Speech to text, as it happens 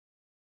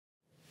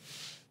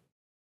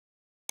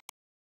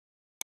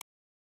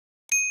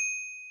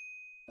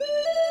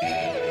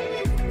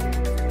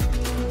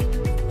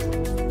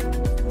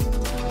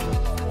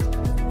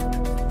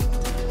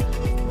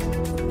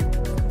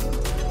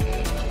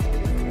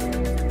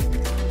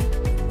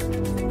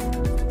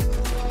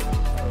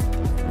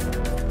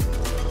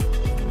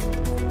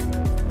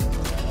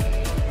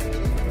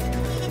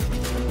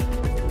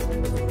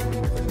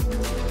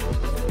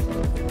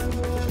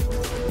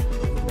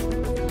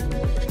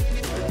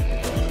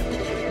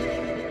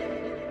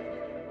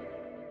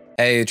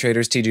Hey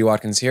traders, TG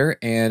Watkins here,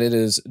 and it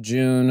is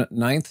June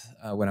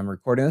 9th when I'm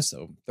recording this,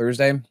 so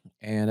Thursday.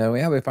 And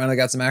we finally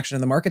got some action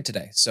in the market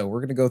today. So we're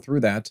going to go through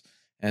that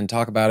and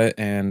talk about it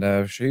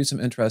and show you some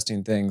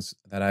interesting things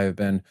that I've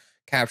been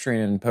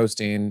capturing and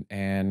posting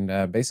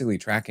and basically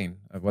tracking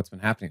of what's been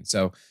happening.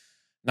 So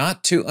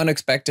not too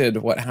unexpected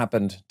what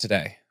happened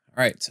today.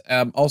 All right.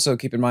 Also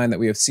keep in mind that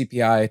we have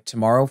CPI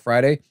tomorrow,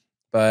 Friday,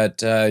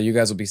 but you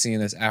guys will be seeing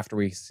this after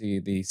we see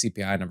the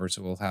CPI numbers,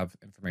 so we'll have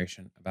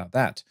information about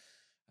that.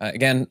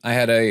 Again, I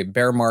had a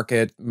bear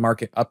market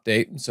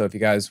update. So if you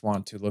guys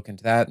want to look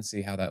into that and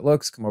see how that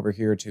looks, come over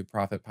here to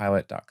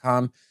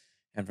profitpilot.com.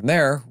 And from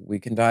there, we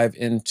can dive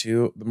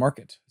into the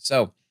market.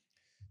 So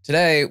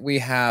today we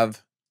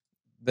have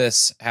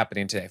this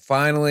happening today.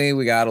 Finally,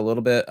 we got a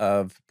little bit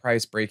of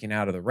price breaking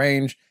out of the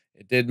range.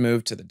 It did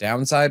move to the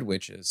downside,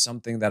 which is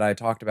something that I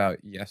talked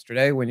about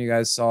yesterday when you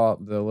guys saw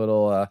the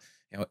little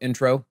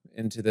intro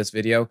into this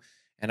video.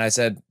 And I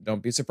said,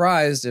 don't be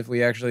surprised if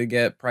we actually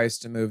get price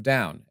to move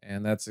down.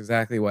 And that's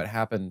exactly what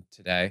happened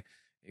today.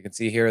 You can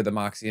see here the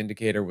Moxie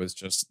indicator was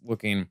just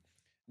looking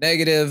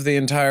negative the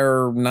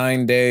entire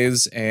 9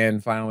 days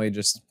and finally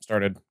just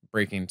started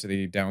breaking to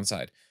the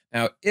downside.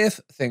 Now, if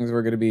things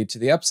were going to be to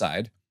the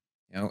upside,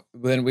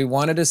 then we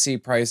wanted to see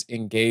price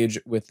engage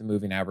with the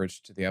moving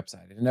average to the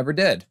upside. It never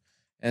did.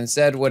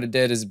 Instead, what it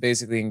did is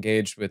basically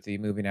engaged with the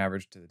moving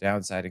average to the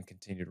downside and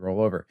continued to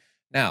roll over.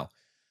 Now,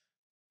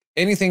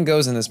 anything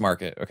goes in this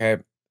market, okay?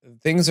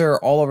 Things are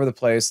all over the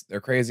place.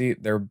 They're crazy.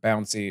 They're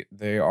bouncy.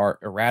 They are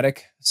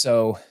erratic.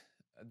 So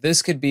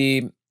this could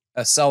be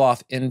a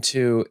sell-off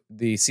into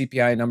the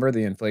CPI number,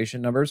 the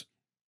inflation numbers.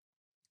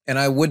 And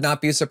I would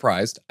not be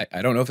surprised.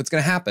 I don't know if it's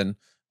going to happen,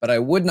 but I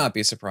would not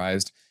be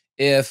surprised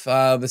if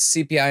the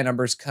CPI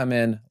numbers come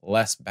in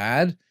less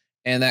bad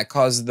and that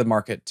causes the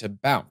market to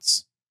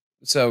bounce.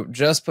 So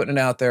just putting it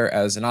out there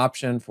as an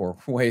option for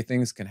way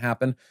things can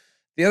happen.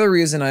 The other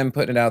reason I'm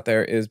putting it out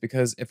there is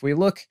because if we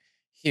look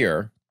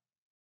here,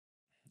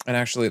 and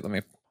actually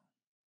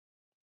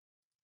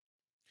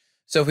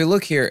so if we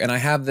look here, and I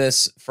have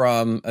this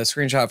from a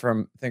screenshot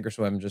from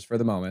Thinkorswim just for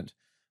the moment,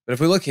 but if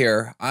we look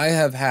here, I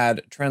have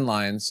had trend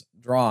lines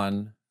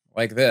drawn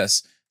like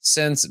this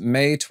since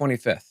May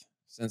 25th,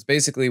 since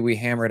basically we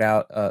hammered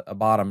out a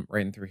bottom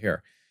right in through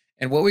here.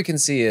 And what we can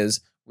see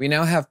is we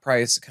now have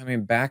price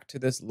coming back to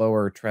this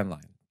lower trend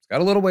line. It's got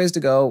a little ways to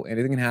go.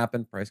 Anything can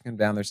happen. Price can come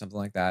down. There's something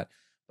like that.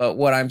 But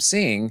what I'm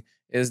seeing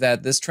is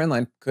that this trend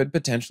line could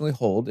potentially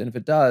hold. And if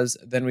it does,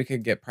 then we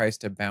could get price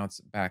to bounce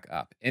back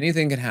up.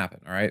 Anything can happen.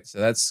 All right. So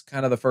that's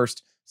kind of the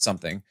first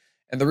something.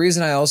 And the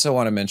reason I also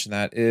want to mention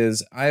that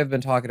is I have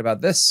been talking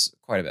about this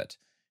quite a bit.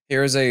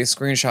 Here's a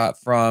screenshot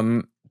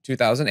from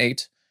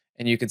 2008.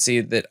 And you can see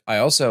that I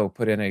also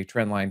put in a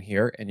trend line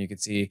here. And you can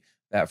see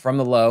that from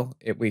the low,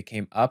 we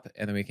came up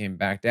and then we came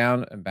back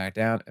down and back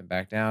down and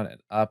back down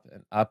and up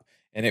and up.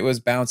 And it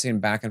was bouncing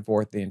back and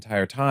forth the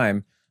entire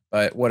time.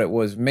 But what it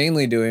was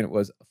mainly doing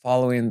was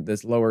following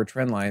this lower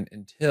trend line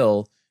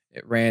until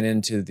it ran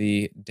into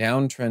the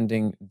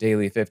downtrending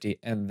daily 50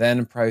 and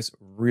then price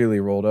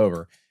really rolled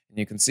over. And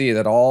you can see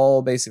that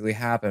all basically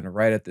happened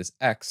right at this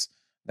X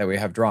that we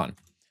have drawn.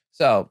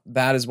 So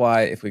that is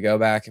why if we go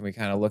back and we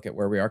kind of look at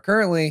where we are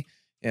currently,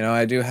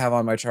 I do have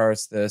on my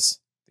charts these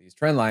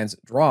trend lines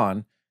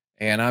drawn,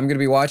 and I'm going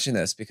to be watching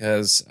this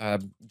because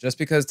just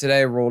because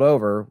today rolled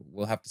over,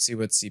 we'll have to see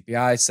what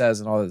CPI says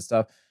and all that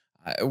stuff.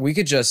 We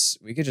could just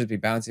be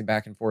bouncing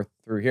back and forth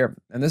through here.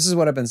 And this is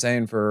what I've been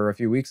saying for a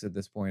few weeks at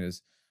this point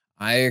is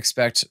I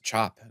expect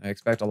chop. I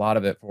expect a lot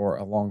of it for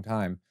a long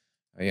time,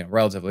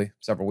 relatively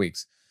several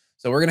weeks.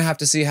 So we're going to have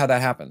to see how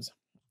that happens.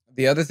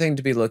 The other thing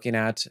to be looking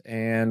at,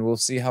 and we'll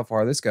see how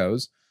far this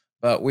goes,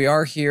 but we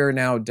are here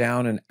now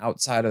down and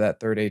outside of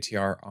that third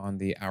ATR on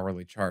the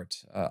hourly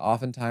chart.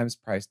 Oftentimes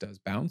price does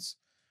bounce.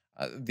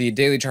 The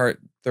daily chart,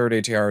 third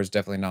ATR is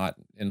definitely not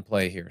in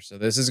play here. So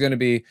this is going to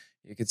be,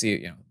 you can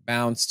see,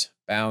 bounced,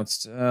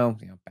 bounce a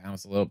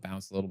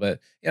little bit.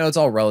 It's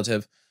all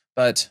relative.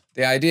 But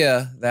the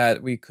idea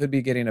that we could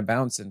be getting a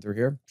bounce in through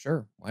here,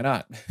 sure, why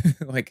not?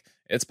 Like,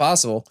 it's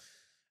possible.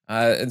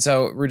 And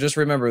so we just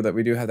remember that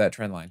we do have that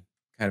trend line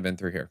kind of in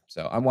through here.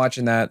 So I'm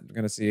watching that. I'm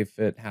going to see if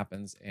it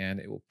happens. And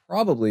it will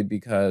probably be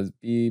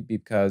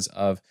because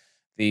of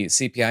the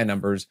CPI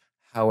numbers,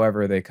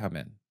 however they come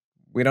in.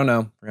 We don't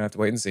know. We're going to have to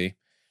wait and see.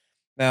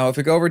 Now, if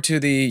we go over to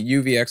the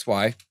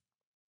UVXY,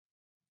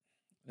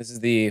 this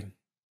is the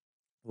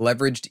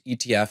leveraged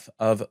ETF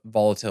of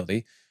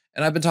volatility.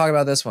 And I've been talking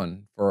about this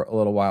one for a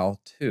little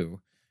while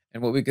too.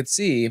 And what we could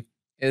see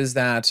is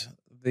that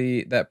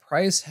that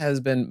price has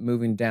been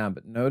moving down,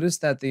 but notice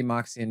that the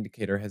Moxie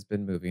indicator has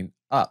been moving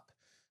up.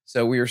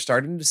 So we are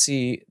starting to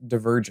see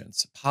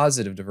divergence,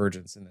 positive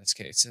divergence in this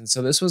case. And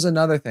so this was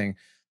another thing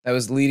that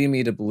was leading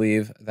me to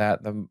believe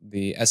that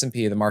the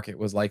S&P, the market,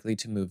 was likely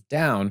to move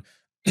down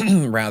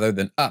rather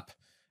than up.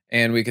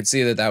 And we could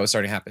see that was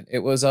starting to happen. It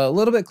was a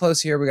little bit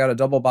close here. We got a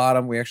double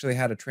bottom. We actually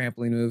had a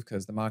trampoline move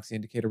because the Moxie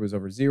indicator was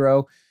over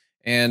 0.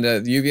 And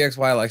the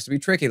UVXY likes to be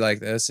tricky like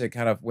this. It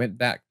kind of went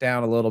back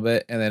down a little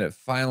bit, and then it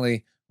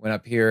finally went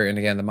up here. And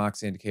again, the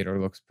Moxie indicator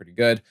looks pretty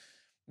good.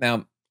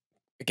 Now,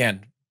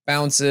 again,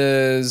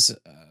 bounces,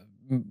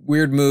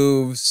 weird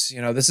moves.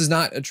 This is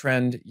not a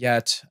trend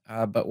yet,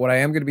 but what I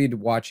am going to be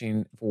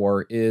watching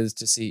for is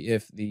to see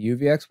if the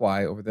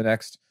UVXY over the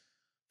next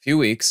few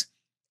weeks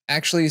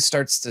actually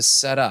starts to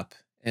set up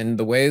in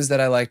the ways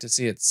that I like to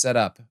see it set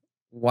up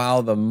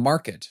while the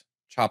market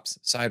chops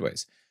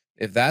sideways.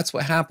 If that's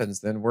what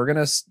happens, then we're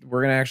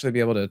gonna actually be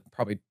able to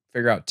probably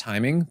figure out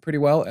timing pretty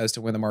well as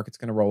to when the market's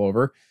going to roll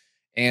over,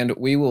 and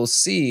we will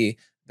see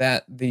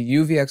that the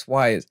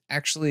UVXY is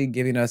actually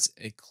giving us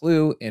a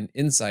clue and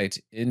insight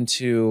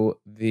into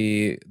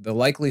the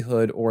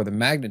likelihood or the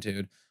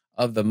magnitude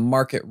of the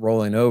market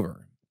rolling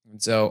over.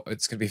 And so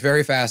it's going to be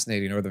very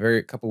fascinating over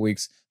the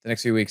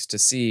next few weeks, to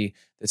see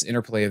this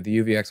interplay of the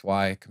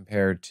UVXY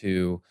compared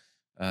to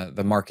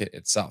the market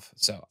itself.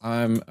 So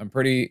I'm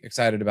pretty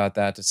excited about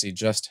that, to see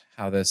just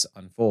how this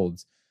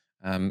unfolds.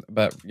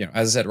 But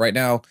as I said, right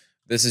now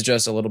this is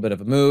just a little bit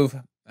of a move.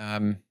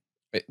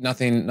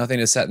 Nothing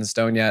is set in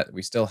stone yet.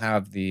 We still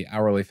have the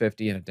hourly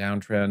 50 in a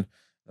downtrend.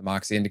 The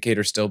Moxie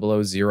indicator still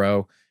below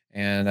 0.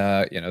 And,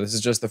 this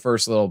is just the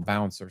first little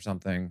bounce or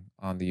something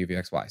on the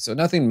UVXY. So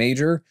nothing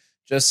major,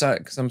 just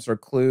some sort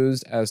of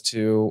clues as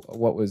to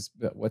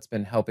what's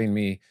been helping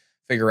me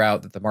figure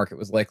out that the market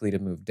was likely to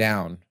move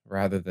down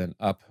rather than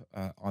up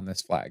on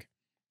this flag.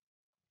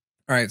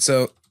 All right,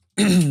 so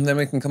then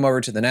we can come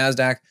over to the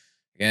NASDAQ.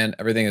 Again,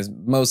 everything is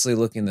mostly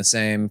looking the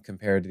same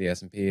compared to the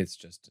S&P. It's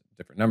just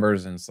different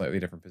numbers and slightly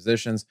different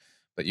positions.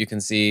 But you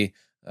can see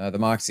the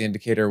Moxie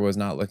indicator was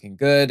not looking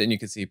good, and you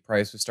can see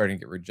price was starting to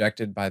get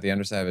rejected by the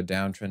underside of a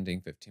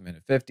downtrending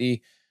 15-minute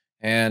 50.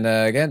 And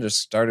again, just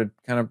started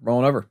kind of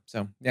rolling over.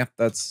 So yeah,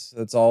 that's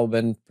all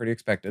been pretty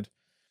expected.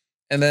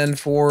 And then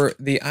for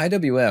the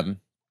IWM,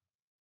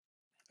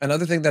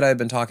 another thing that I've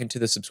been talking to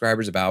the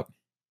subscribers about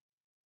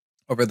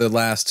over the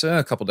last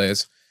couple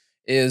days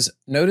is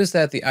notice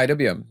that the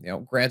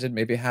IWM, granted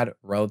maybe had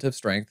relative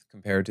strength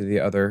compared to the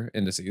other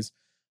indices,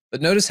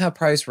 but notice how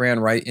price ran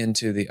right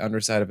into the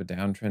underside of a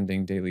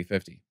downtrending daily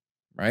 50,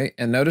 right?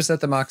 And notice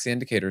that the Moxie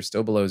indicator is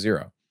still below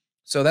 0.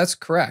 So that's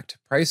correct.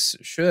 Price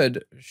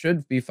should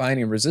be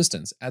finding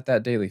resistance at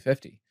that daily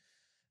 50.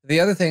 The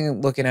other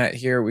thing looking at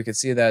here, we could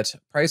see that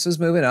price was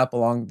moving up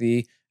along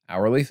the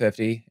hourly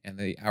 50, and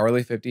the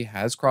hourly 50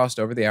 has crossed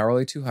over the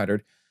hourly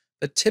 200.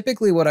 But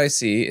typically what I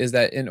see is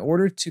that in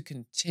order to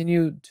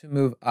continue to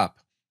move up,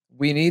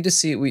 we need to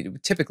see,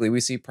 we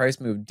see price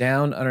move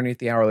down underneath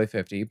the hourly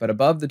 50, but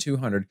above the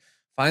 200,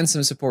 find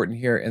some support in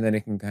here, and then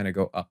it can kind of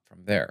go up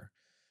from there.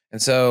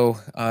 And so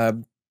I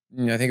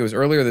think it was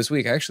earlier this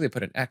week, I actually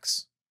put an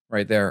X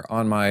right there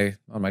on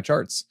my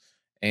charts.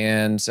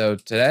 And so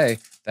today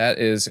that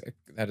is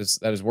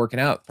working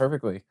out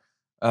perfectly.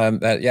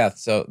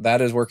 So that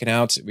is working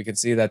out. We can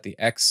see that the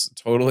X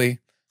totally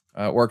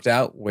worked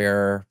out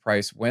where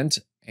price went.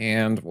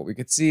 And what we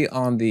could see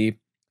on the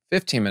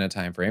 15-minute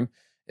time frame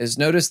is,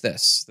 notice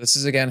this. This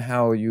is again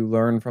how you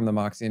learn from the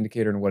Moxie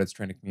indicator and what it's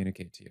trying to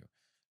communicate to you.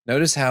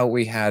 Notice how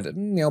we had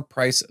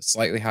price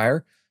slightly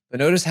higher, but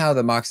notice how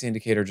the Moxie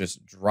indicator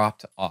just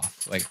dropped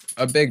off, like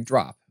a big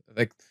drop.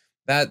 Like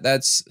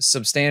that's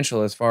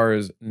substantial as far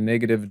as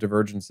negative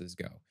divergences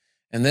go.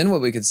 And then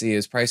what we could see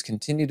is price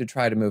continued to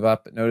try to move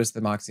up, but notice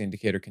the Moxie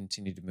indicator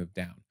continued to move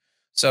down.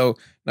 So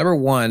number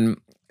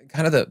one,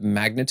 kind of the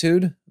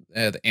magnitude,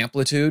 the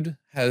amplitude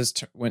has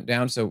went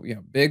down. So,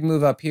 big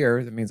move up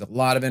here. That means a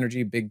lot of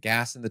energy, big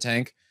gas in the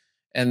tank.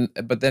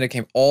 But then it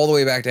came all the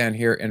way back down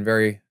here and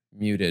very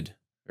muted,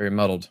 very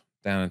muddled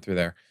down and through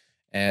there,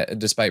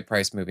 despite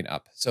price moving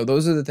up. So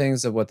those are the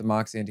things of what the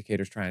Moxie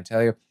indicator is trying to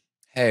tell you.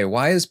 Hey,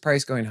 why is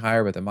price going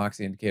higher but the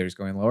Moxie indicator is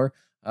going lower?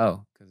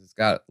 Oh, because it's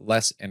got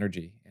less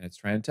energy, and it's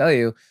trying to tell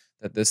you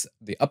that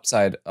the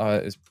upside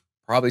is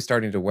probably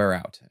starting to wear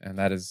out, and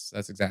that's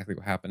exactly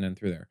what happened in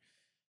through there.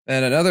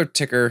 And another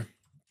ticker,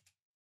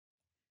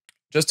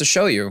 just to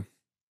show you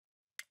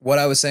what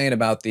I was saying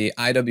about the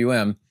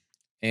IWM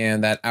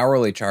and that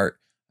hourly chart.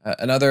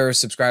 Another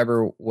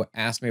subscriber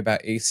asked me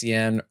about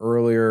ACN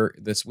earlier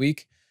this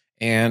week,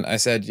 and I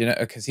said,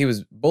 because he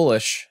was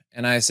bullish,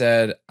 and I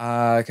said,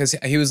 because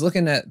he was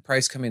looking at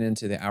price coming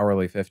into the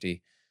hourly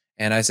 50,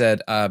 and I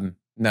said,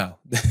 no,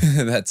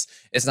 it's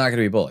not going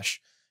to be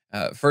bullish.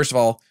 First of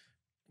all,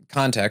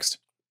 context,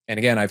 and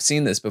again, I've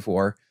seen this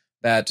before,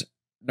 that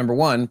number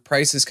one,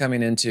 price is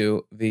coming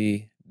into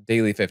the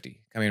daily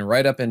 50, coming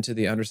right up into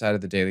the underside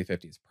of the daily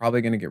 50. It's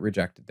probably going to get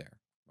rejected there,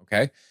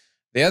 okay?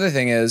 The other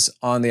thing is,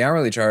 on the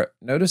hourly chart,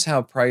 notice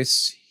how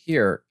price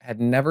here had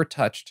never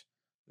touched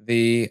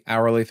the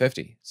hourly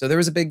 50. So there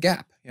was a big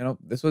gap.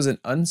 This was an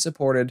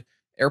unsupported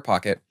air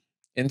pocket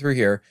in through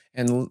here.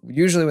 And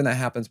usually when that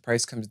happens,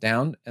 price comes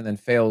down and then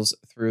fails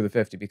through the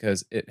 50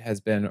 because it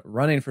has been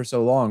running for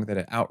so long that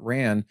it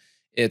outran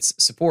its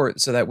support,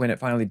 so that when it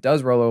finally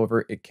does roll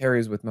over, it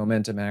carries with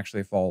momentum and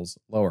actually falls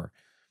lower.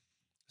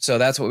 So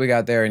that's what we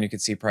got there. And you can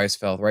see price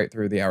fell right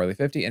through the hourly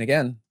 50. And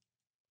again,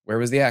 where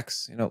was the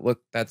X? Look,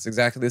 that's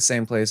exactly the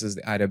same place as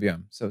the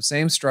IWM. So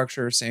same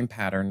structure, same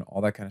pattern,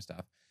 all that kind of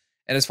stuff.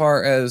 And as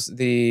far as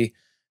the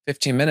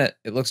 15-minute,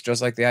 it looks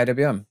just like the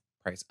IWM.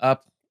 Price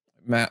up.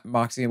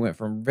 Moxie went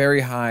from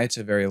very high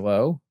to very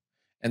low.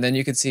 And then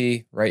you can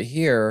see right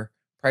here,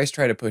 price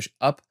tried to push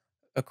up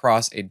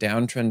across a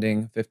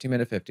downtrending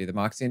 15-minute 50. The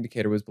Moxie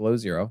indicator was below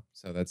 0,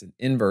 so that's an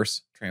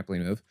inverse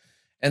trampoline move.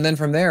 And then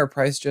from there,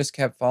 price just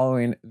kept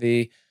following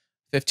the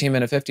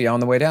 15-minute 50 on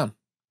the way down.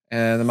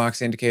 And the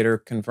Moxie indicator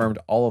confirmed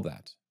all of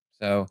that.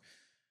 So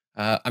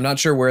I'm not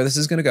sure where this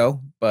is going to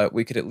go, but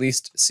we could at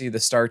least see the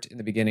start in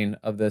the beginning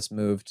of this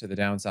move to the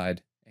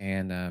downside.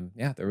 And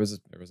yeah, there was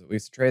at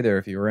least a trade there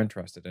if you were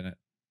interested in it.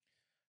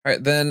 All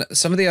right, then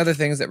some of the other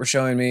things that were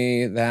showing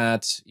me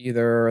that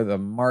either the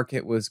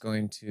market was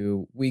going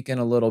to weaken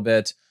a little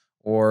bit,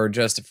 or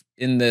just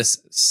in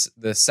this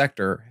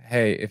sector,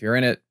 hey, if you're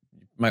in it,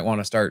 you might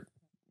want to start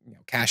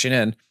cashing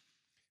in,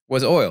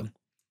 was oil.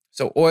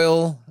 So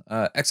oil,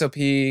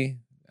 XOP,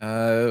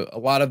 a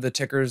lot of the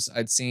tickers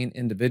I'd seen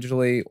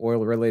individually,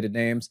 oil-related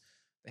names,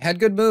 they had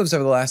good moves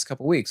over the last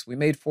couple weeks. We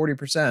made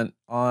 40%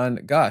 on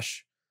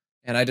Gush,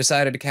 and I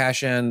decided to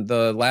cash in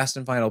the last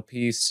and final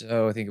piece,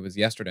 so I think it was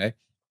yesterday.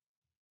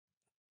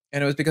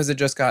 And it was because it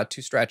just got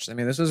too stretched. I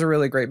mean, this was a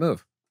really great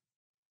move.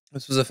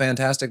 This was a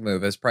fantastic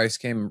move as price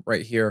came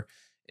right here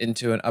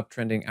into an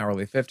uptrending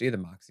hourly 50. The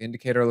Moxie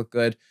indicator looked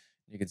good.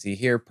 You can see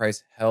here,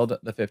 price held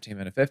the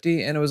 15-minute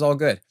 50, and it was all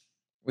good.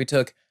 We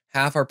took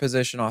half our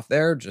position off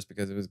there just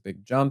because it was a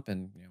big jump,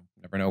 and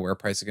never know where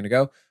price is going to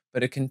go.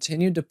 But it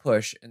continued to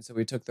push, and so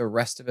we took the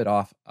rest of it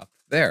off up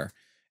there.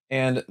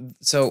 And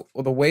so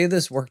the way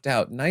this worked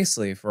out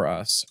nicely for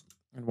us,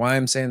 and why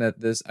I'm saying that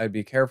this, I'd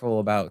be careful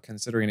about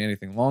considering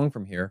anything long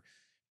from here,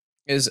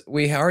 is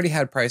we already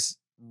had price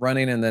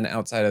running and then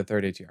outside of the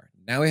 30 ATR.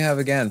 Now we have,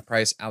 again,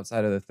 price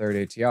outside of the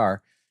 30 ATR.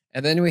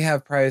 And then we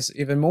have price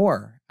even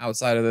more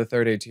outside of the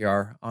 30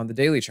 ATR on the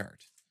daily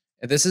chart.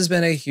 And this has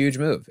been a huge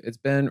move. It's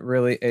been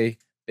really a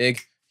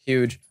big,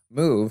 huge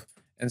move.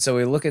 And so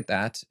we look at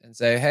that and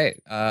say,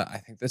 hey, I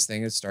think this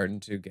thing is starting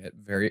to get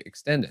very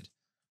extended.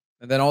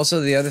 And then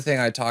also the other thing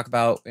I talk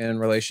about in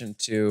relation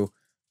to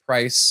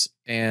price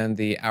and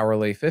the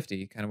hourly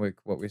 50, kind of like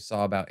what we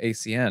saw about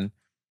ACN,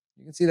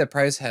 you can see that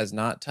price has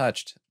not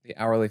touched the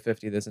hourly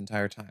 50 this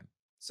entire time.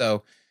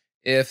 So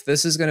if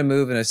this is going to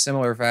move in a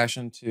similar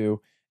fashion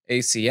to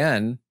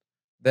ACN,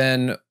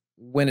 then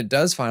when it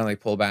does finally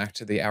pull back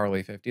to the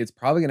hourly 50, it's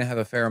probably going to have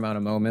a fair amount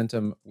of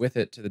momentum with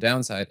it to the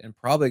downside and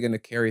probably going to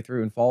carry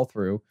through and fall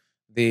through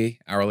the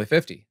hourly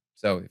 50.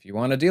 So if you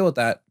want to deal with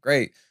that,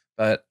 great.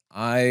 But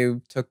I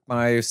took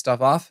my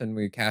stuff off and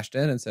we cashed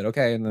in and said,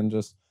 okay, and then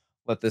just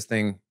let this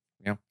thing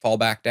fall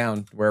back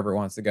down wherever it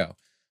wants to go.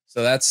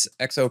 So that's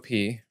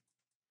XOP.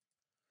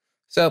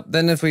 So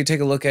then if we take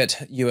a look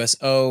at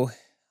USO,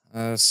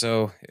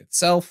 so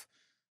itself,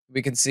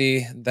 we can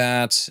see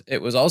that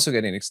it was also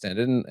getting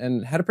extended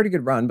and had a pretty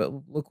good run, but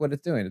look what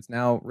it's doing. It's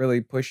now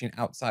really pushing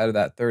outside of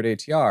that third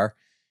ATR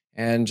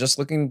and just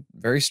looking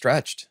very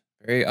stretched,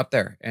 very up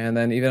there. And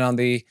then even on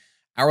the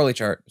hourly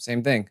chart,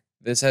 same thing.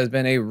 This has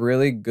been a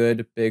really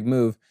good big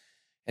move,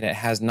 and it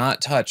has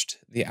not touched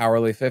the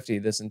hourly 50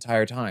 this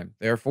entire time.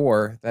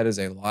 Therefore, that is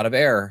a lot of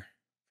air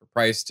for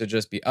price to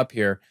just be up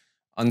here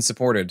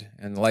unsupported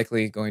and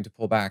likely going to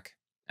pull back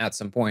at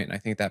some point. And I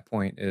think that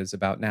point is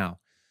about now.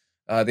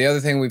 The other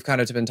thing we've kind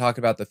of been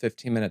talking about, the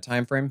 15-minute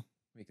time frame.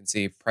 We can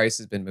see price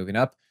has been moving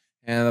up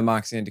and the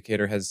Moxie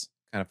indicator has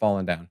kind of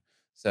fallen down.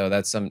 So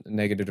that's some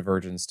negative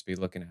divergence to be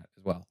looking at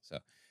as well. So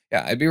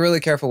yeah, I'd be really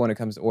careful when it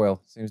comes to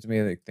oil. Seems to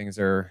me like things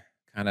are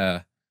kind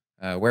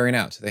of wearing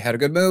out. They had a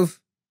good move,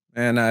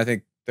 and I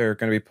think they're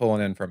going to be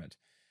pulling in from it.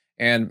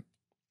 And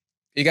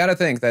you got to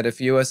think that if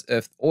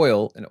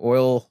oil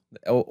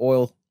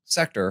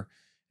sector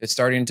is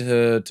starting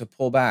to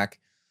pull back,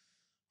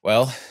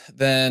 well,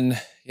 then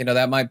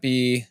that might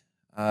be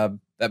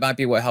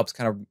what helps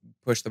kind of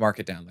push the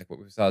market down, like what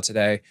we saw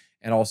today,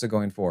 and also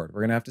going forward.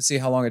 We're gonna have to see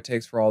how long it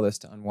takes for all this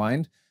to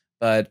unwind.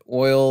 But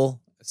oil,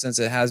 since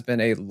it has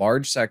been a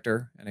large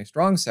sector and a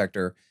strong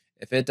sector,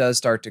 if it does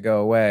start to go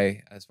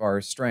away as far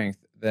as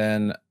strength,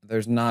 then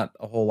there's not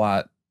a whole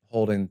lot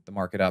holding the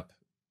market up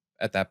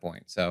at that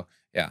point. So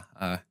yeah,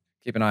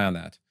 keep an eye on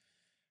that.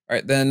 All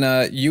right, then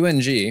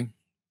UNG.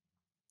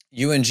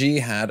 UNG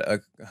had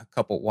a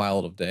couple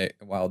wild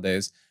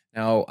days.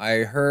 Now,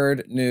 I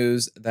heard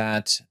news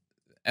that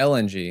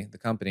LNG, the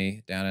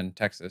company down in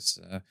Texas,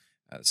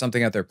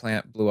 something at their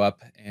plant blew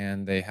up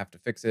and they have to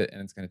fix it,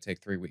 and it's going to take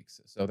 3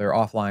 weeks. So they're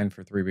offline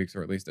for 3 weeks,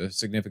 or at least a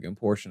significant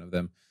portion of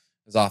them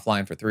is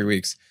offline for 3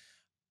 weeks.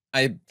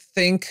 I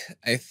think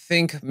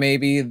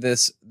maybe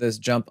this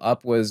jump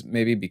up was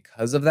maybe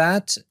because of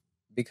that,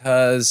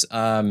 because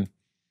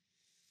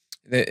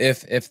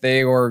if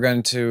they were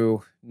going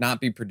to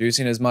not be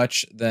producing as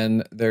much,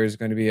 then there's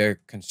going to be a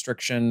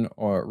constriction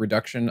or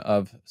reduction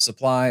of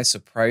supply, so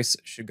price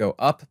should go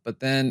up. But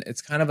then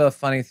it's kind of a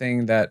funny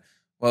thing that,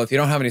 well, if you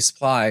don't have any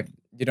supply,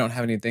 you don't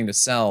have anything to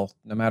sell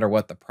no matter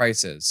what the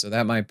price is. So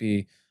that might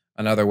be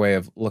another way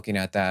of looking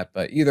at that.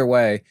 But either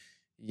way,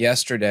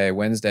 yesterday,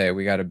 Wednesday,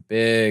 we got a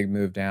big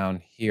move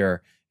down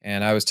here.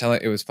 And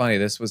it was funny,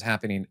 this was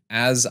happening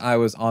as I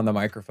was on the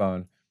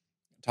microphone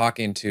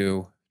talking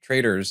to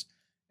traders,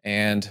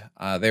 and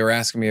they were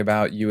asking me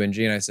about UNG,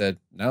 and I said,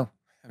 no.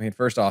 I mean,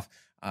 first off,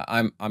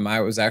 I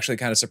was actually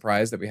kind of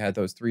surprised that we had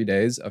those 3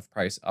 days of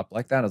price up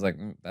like that. I was like,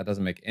 that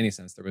doesn't make any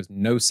sense. There was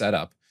no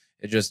setup.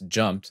 It just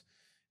jumped.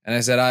 And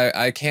I said,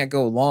 I can't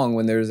go long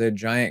when there's a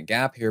giant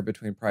gap here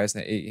between price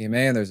and the 8 EMA,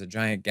 and there's a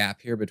giant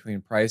gap here between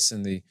price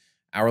and the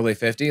hourly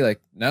 50. Like,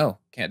 no,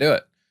 can't do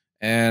it.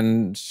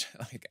 And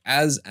like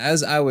as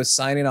I was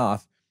signing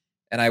off,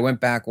 and I went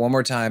back one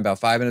more time about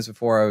 5 minutes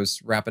before I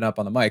was wrapping up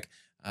on the mic,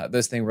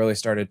 this thing really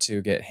started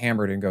to get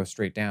hammered and go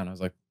straight down. I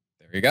was like,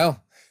 there you go.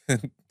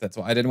 That's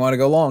why I didn't want to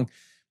go long.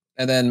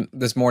 And then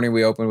this morning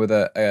we opened with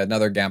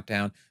another gap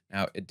down.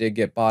 Now it did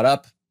get bought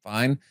up,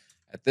 fine.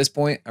 At this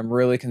point, I'm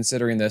really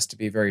considering this to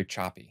be very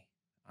choppy.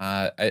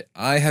 I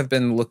have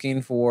been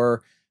looking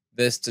for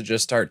this to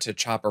just start to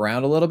chop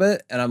around a little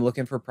bit, and I'm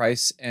looking for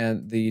price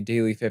and the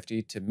daily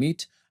 50 to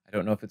meet. I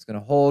don't know if it's going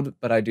to hold,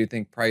 but I do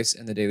think price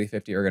and the daily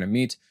 50 are going to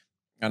meet.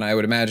 And I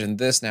would imagine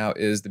this now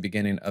is the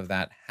beginning of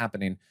that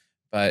happening.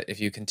 But if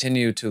you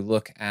continue to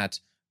look at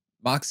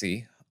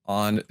Moxie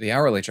on the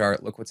hourly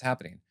chart, look what's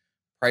happening.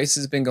 Price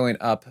has been going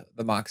up.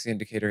 The Moxie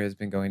indicator has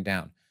been going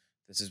down.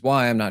 This is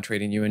why I'm not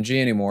trading UNG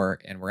anymore,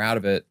 and we're out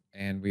of it,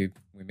 and we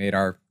made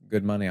our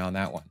good money on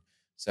that one.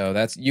 So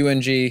that's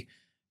UNG,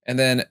 and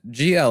then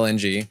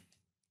GLNG.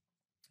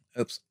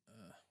 Oops.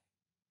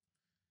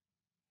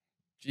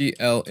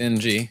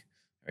 GLNG. There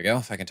we go,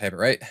 if I can type it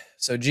right.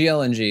 So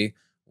GLNG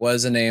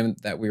was a name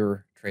that we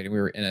were trading. We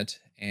were in it,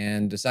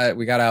 and decided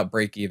we got out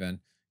break even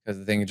because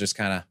the thing just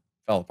kind of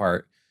fell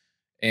apart.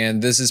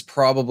 And this is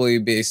probably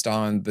based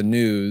on the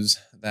news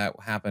that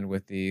happened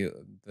with the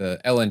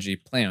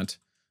LNG plant.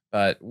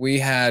 But we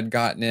had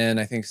gotten in,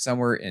 I think,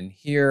 somewhere in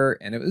here,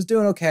 and it was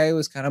doing okay. It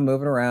was kind of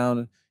moving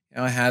around. You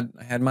know, I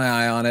had my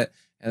eye on it,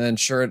 and then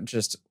sure, it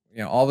just,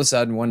 you know, all of a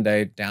sudden one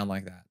day down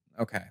like that.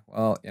 Okay,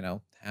 well, you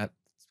know, that's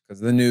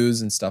because of the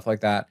news and stuff like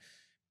that.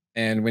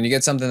 And when you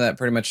get something that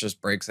pretty much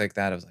just breaks like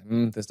that, I was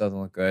like, this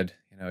doesn't look good.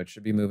 You know, it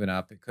should be moving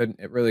up.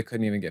 It really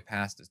couldn't even get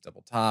past its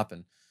double top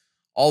and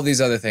all these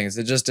other things.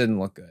 It just didn't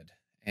look good.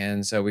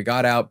 And so we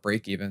got out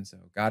break even. So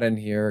got in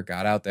here,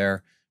 got out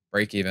there,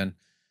 break even.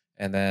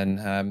 And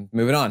then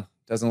moving on,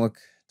 doesn't look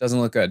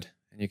good.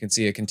 And you can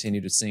see it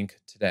continue to sink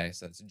today.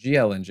 So that's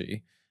GLNG.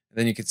 And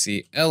then you can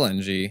see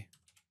LNG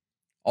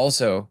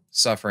also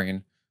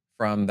suffering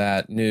from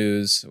that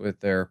news with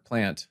their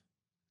plant.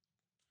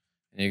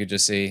 And you could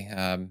just see, you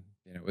know,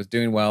 it was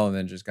doing well and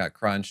then just got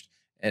crunched.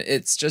 And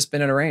it's just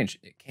been in a range.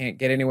 It can't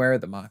get anywhere.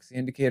 The Moxie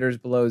indicator is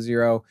below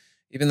 0.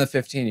 Even the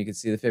 15, you can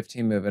see the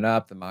 15 moving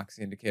up, the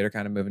Moxie indicator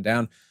kind of moving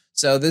down.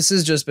 So this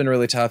has just been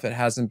really tough. It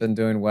hasn't been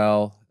doing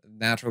well.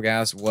 Natural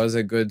gas was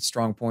a good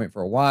strong point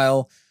for a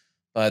while,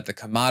 but the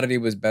commodity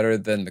was better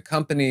than the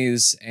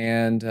companies.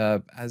 And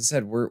as I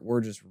said,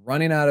 we're just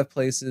running out of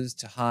places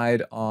to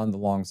hide on the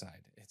long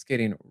side. It's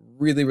getting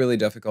really, really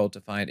difficult to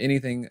find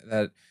anything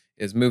that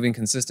is moving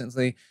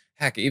consistently.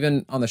 Heck,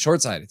 even on the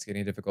short side, it's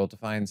getting difficult to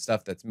find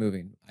stuff that's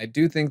moving. I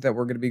do think that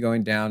we're going to be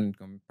going down,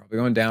 probably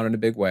going down in a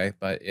big way,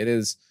 but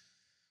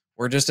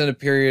we're just in a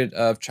period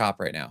of chop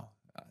right now.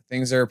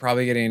 Things are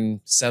probably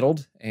getting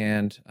settled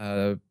and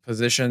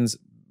positions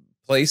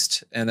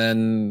placed, and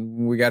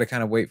then we got to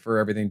kind of wait for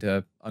everything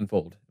to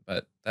unfold.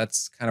 But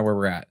that's kind of where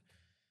we're at.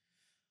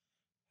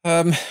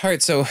 All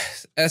right, so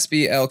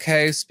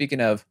SBLK,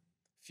 speaking of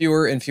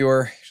fewer and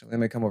fewer, actually, let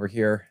me come over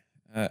here.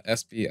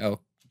 SBLK,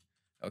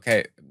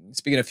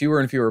 speaking of fewer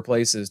and fewer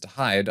places to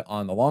hide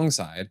on the long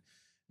side,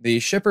 the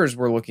shippers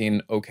were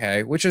looking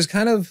okay, which is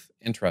kind of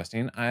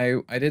interesting.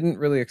 I didn't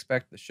really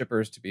expect the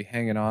shippers to be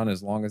hanging on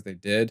as long as they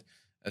did,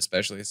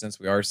 especially since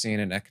we are seeing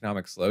an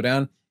economic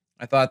slowdown.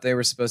 I thought they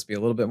were supposed to be a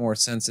little bit more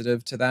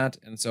sensitive to that,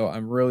 and so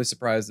I'm really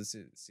surprised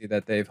to see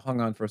that they've hung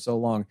on for so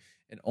long,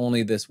 and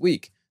only this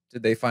week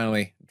did they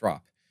finally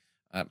drop.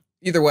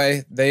 Either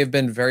way, they've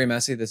been very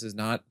messy. This is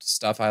not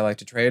stuff I like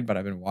to trade, but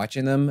I've been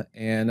watching them,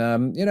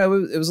 and you know,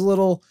 it was a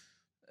little,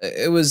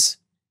 it was,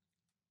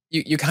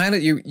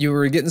 you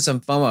were getting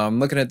some FOMO. I'm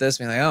looking at this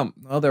being like, oh,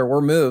 well, there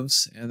were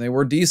moves and they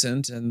were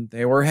decent and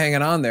they were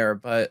hanging on there,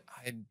 but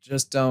I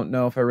just don't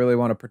know if I really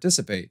want to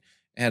participate.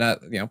 And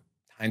you know,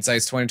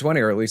 hindsight's 2020,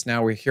 or at least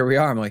now here we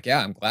are. I'm like,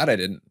 yeah, I'm glad I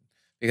didn't,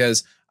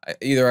 because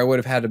either I would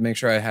have had to make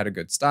sure I had a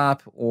good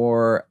stop,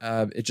 or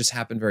it just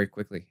happened very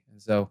quickly.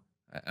 And so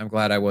I'm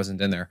glad I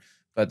wasn't in there.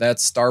 But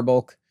that's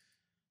Starbulk.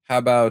 How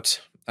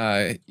about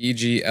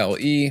EGLE?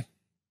 You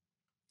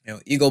know,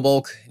 Eagle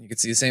Bulk, you can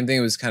see the same thing.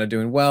 It was kind of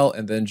doing well,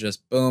 and then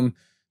just boom.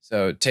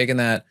 So taking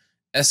that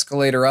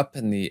escalator up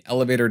and the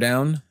elevator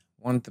down.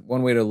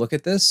 One way to look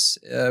at this,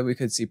 we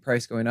could see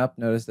price going up.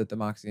 Notice that the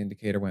Moxie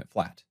indicator went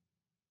flat.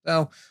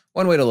 So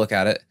one way to look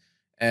at it.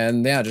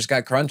 And yeah, just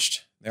got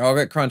crunched. They all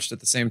got crunched at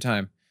the same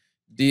time.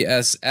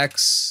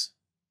 DSX,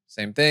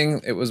 same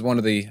thing. It was one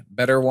of the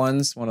better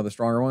ones, one of the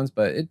stronger ones,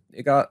 but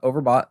it got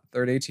overbought,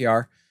 third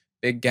ATR.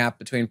 Big gap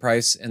between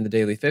price and the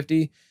daily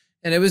 50.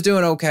 And it was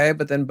doing okay,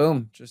 but then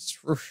boom,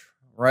 just whoosh,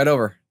 right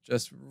over,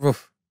 just whoosh.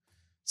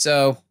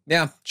 So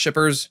yeah,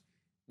 shippers,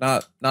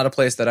 not a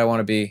place that I want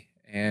to be,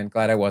 and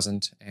glad I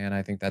wasn't. And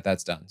I think that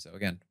that's done. So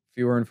again,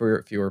 fewer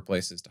and fewer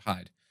places to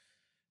hide.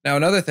 Now,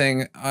 another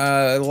thing,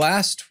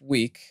 last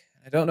week,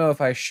 I don't know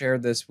if I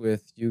shared this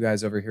with you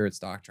guys over here at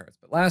StockCharts,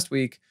 but last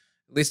week,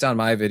 at least on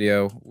my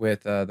video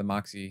with the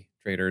Moxie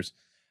traders,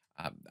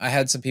 I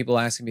had some people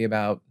asking me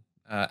about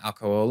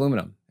Alcoa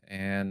aluminum,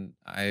 and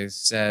I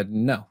said,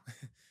 no,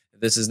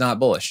 this is not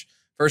bullish.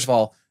 First of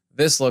all,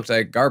 this looked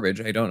like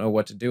garbage. I don't know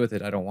what to do with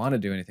it. I don't want to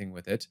do anything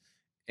with it.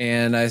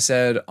 And I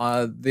said,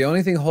 the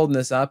only thing holding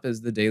this up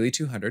is the daily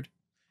 200.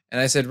 And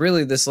I said,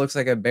 really, this looks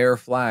like a bear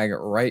flag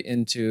right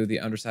into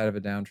the underside of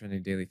a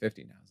downtrending daily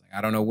 50 now. I was like,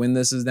 I don't know when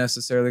this is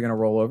necessarily going to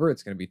roll over.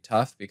 It's going to be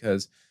tough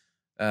because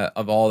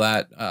of all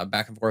that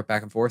back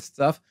and forth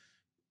stuff.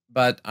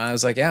 But I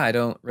was like, yeah, I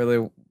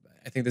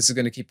think this is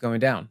going to keep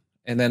going down.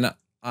 And then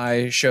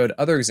I showed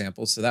other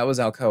examples. So that was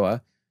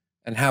Alcoa.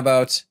 And how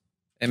about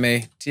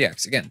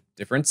MATX? Again,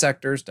 different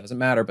sectors, doesn't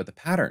matter, but the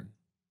pattern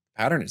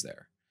is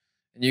there.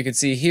 And you can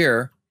see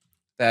here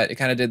that it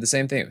kind of did the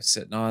same thing. It was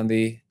sitting on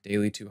the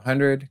daily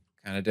 200,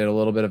 kind of did a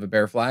little bit of a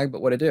bear flag,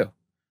 but what did it do?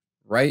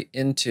 Right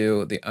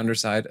into the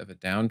underside of a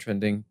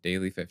downtrending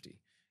daily 50.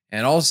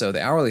 And also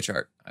the hourly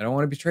chart. I don't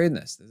want to be trading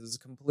this. This is a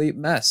complete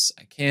mess.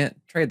 I can't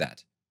trade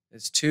that.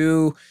 It's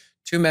too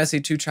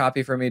messy, too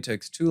choppy for me. It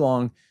takes too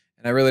long.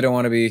 And I really don't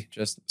want to be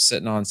just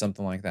sitting on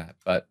something like that.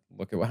 But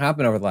look at what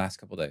happened over the last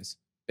couple of days.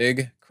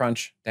 Big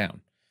crunch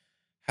down.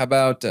 How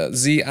about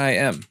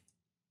ZIM?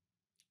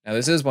 Now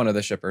this is one of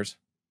the shippers.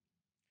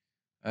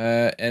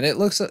 And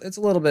it's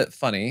a little bit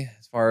funny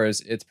as far as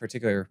its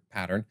particular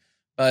pattern.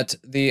 But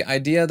the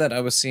idea that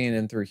I was seeing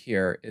in through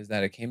here is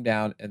that it came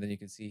down, and then you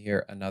can see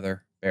here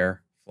another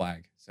bear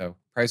flag. So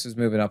price was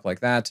moving up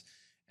like that,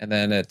 and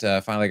then it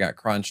finally got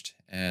crunched,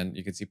 and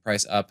you can see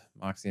price up,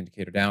 Moxie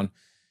indicator down.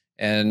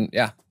 And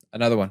yeah,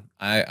 another one.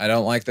 I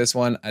don't like this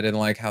one. I didn't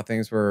like how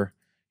things were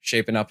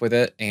shaping up with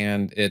it,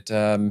 and it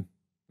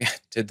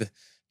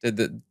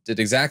did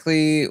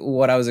exactly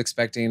what I was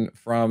expecting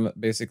from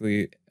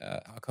basically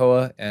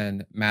Alcoa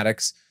and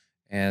MATX.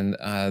 And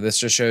this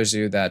just shows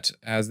you that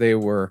as they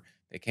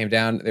came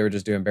down, they were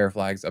just doing bear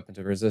flags up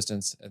into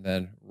resistance and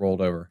then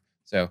rolled over.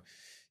 So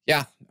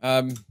yeah,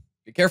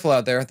 be careful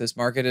out there. This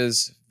market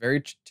is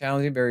very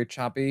challenging, very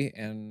choppy,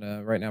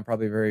 and right now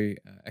probably very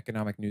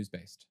economic news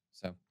based.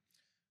 So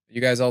you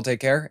guys all take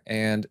care,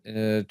 and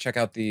check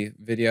out the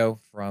video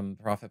from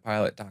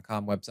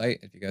profitpilot.com website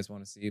if you guys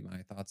want to see my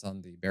thoughts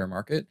on the bear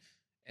market.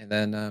 And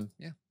then,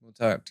 yeah, we'll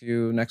talk to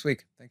you next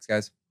week. Thanks,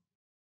 guys.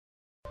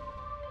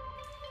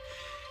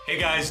 Hey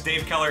guys,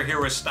 Dave Keller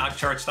here with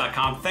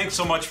StockCharts.com. Thanks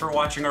so much for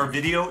watching our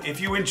video. If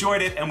you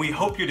enjoyed it, and we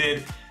hope you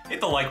did, hit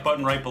the like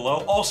button right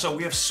below. Also,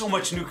 we have so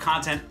much new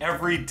content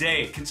every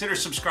day. Consider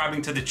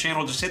subscribing to the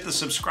channel. Just hit the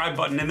subscribe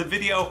button in the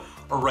video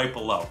or right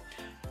below.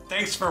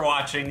 Thanks for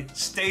watching.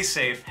 Stay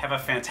safe. Have a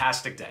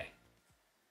fantastic day.